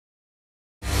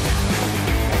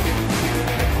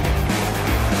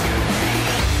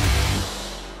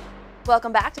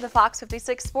Welcome back to the Fox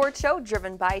 56 Sports Show,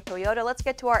 driven by Toyota. Let's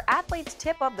get to our athlete's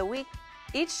tip of the week.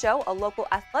 Each show, a local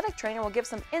athletic trainer will give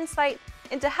some insight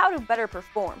into how to better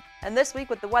perform. And this week,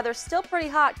 with the weather still pretty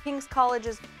hot, King's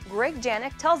College's Greg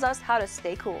Janik tells us how to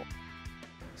stay cool.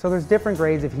 So there's different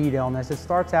grades of heat illness. It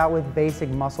starts out with basic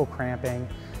muscle cramping,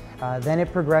 then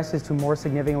it progresses to more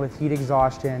significant with heat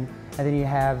exhaustion, and then you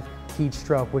have heat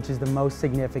stroke, which is the most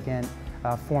significant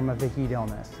form of the heat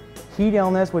illness. Heat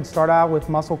illness would start out with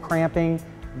muscle cramping,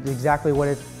 exactly what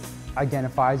it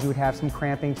identifies. You would have some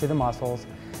cramping to the muscles.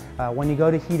 When you go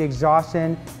to heat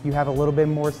exhaustion, you have a little bit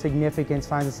more significant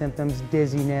signs and symptoms,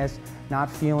 dizziness,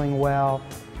 not feeling well.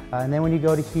 And then when you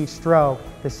go to heat stroke,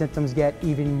 the symptoms get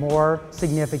even more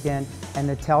significant, and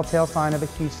the telltale sign of a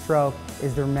heat stroke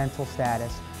is their mental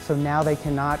status. So now they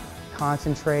cannot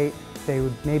concentrate, they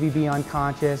would maybe be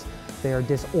unconscious, they are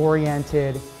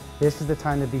disoriented. This is the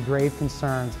time to be grave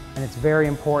concerns, and it's very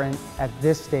important at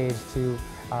this stage to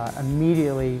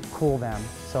immediately cool them.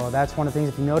 So that's one of the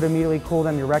things, if you know to immediately cool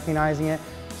them, you're recognizing it.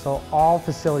 So all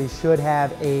facilities should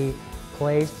have a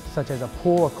place, such as a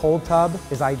pool, a cold tub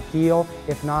is ideal.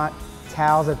 If not,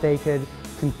 towels that they could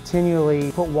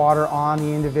continually put water on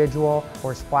the individual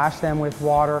or splash them with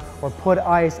water or put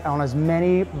ice on as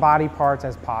many body parts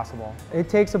as possible. It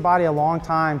takes a body a long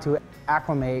time to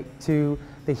acclimate to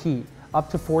the heat, up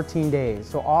to 14 days.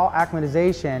 So all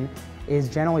acclimatization is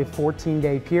generally a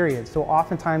 14-day period. So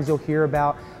oftentimes you'll hear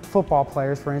about football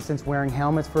players, for instance, wearing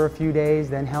helmets for a few days,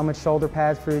 then helmet shoulder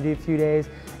pads for a few days,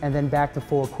 and then back to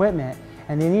full equipment.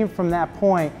 And then even from that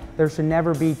point, there should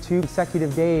never be 2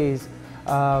 consecutive days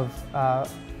of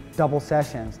double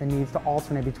sessions. It needs to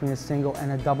alternate between a single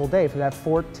and a double day for that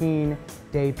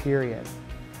 14-day period.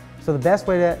 So the best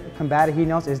way to combat a heat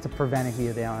illness is to prevent a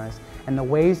heat illness. And the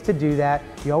ways to do that,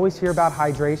 you always hear about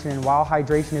hydration, and while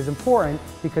hydration is important,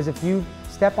 because if you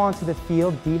step onto the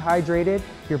field dehydrated,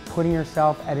 you're putting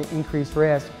yourself at an increased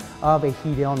risk of a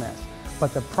heat illness.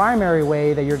 But the primary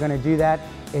way that you're going to do that,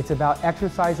 it's about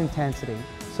exercise intensity.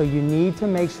 So you need to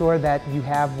make sure that you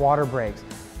have water breaks.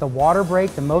 The water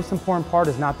break, the most important part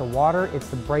is not the water, it's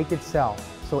the break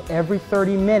itself. So every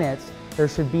 30 minutes, there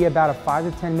should be about a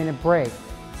 5 to 10 minute break.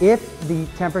 If the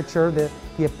temperature, the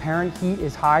apparent heat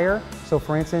is higher, so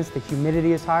for instance, the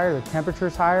humidity is higher, the temperature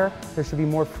is higher, there should be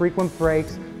more frequent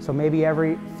breaks. So maybe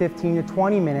every 15 to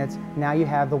 20 minutes, now you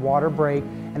have the water break.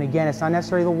 And again, it's not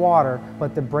necessarily the water,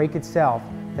 but the break itself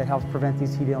that helps prevent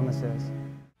these heat illnesses.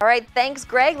 All right, thanks,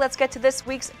 Greg. Let's get to this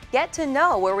week's Get to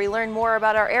Know, where we learn more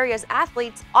about our area's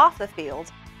athletes off the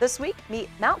field. This week, meet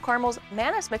Mount Carmel's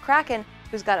Manus McCracken,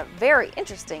 who's got a very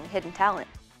interesting hidden talent.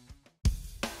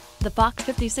 The Fox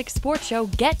 56 Sports Show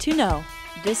Get to Know.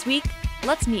 This week,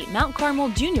 let's meet Mount Carmel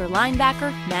junior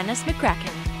linebacker Manus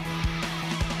McCracken.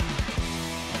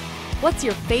 What's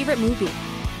your favorite movie?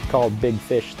 Called Big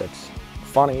Fish, that's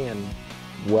funny and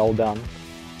well done.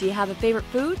 Do you have a favorite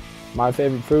food? My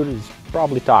favorite food is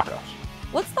probably tacos.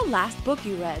 What's the last book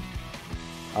you read?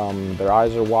 Their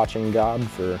Eyes Are Watching God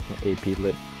for AP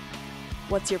Lit.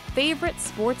 What's your favorite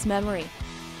sports memory?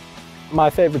 My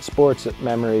favorite sports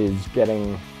memory is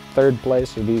getting 3rd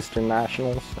place at Eastern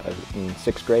Nationals in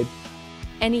 6th grade.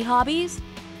 Any hobbies?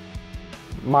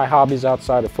 My hobbies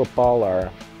outside of football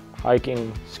are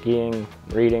hiking, skiing,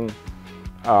 reading,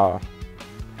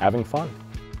 having fun.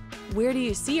 Where do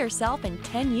you see yourself in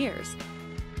 10 years?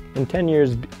 In 10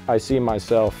 years, I see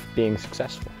myself being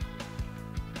successful.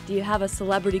 Do you have a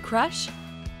celebrity crush?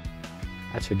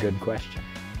 That's a good question.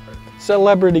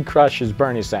 Celebrity crush is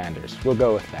Bernie Sanders. We'll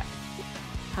go with that.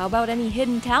 How about any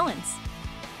hidden talents?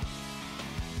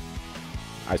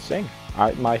 I sing.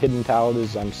 My hidden talent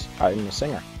is I'm a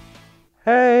singer.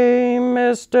 Hey,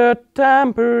 Mr.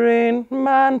 Tambourine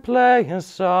Man, play a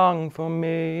song for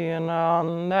me, and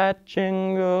on that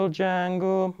jingle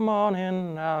jangle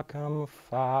morning I'll come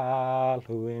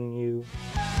following you.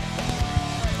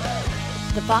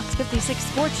 The Fox 56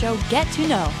 Sports Show Get to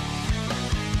Know.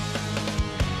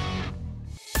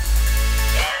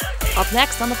 Up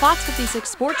next on the Fox 56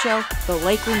 Sports Show, the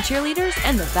Lakeland Cheerleaders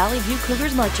and the Valley View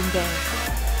Cougars Marching Band.